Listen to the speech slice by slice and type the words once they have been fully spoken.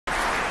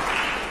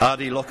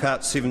RD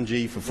Lockhart,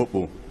 7G for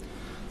football.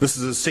 This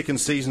is his second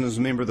season as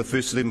a member of the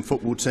First 11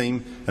 football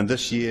team, and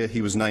this year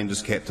he was named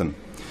as captain.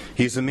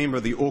 He is a member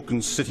of the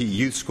Auckland City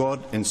Youth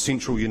Squad and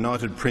Central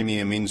United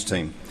Premier Men's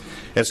Team.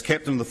 As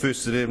captain of the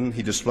First 11,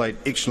 he displayed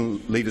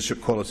excellent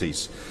leadership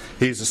qualities.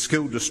 He is a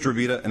skilled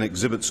distributor and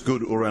exhibits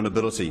good all-round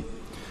ability.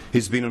 He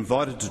has been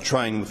invited to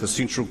train with the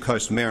Central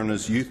Coast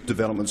Mariners Youth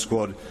Development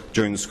Squad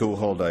during the school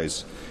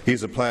holidays. He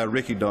is a player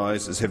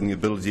recognised as having the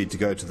ability to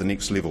go to the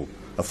next level.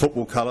 A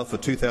football colour for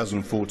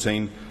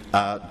 2014,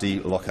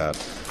 RD Lockhart.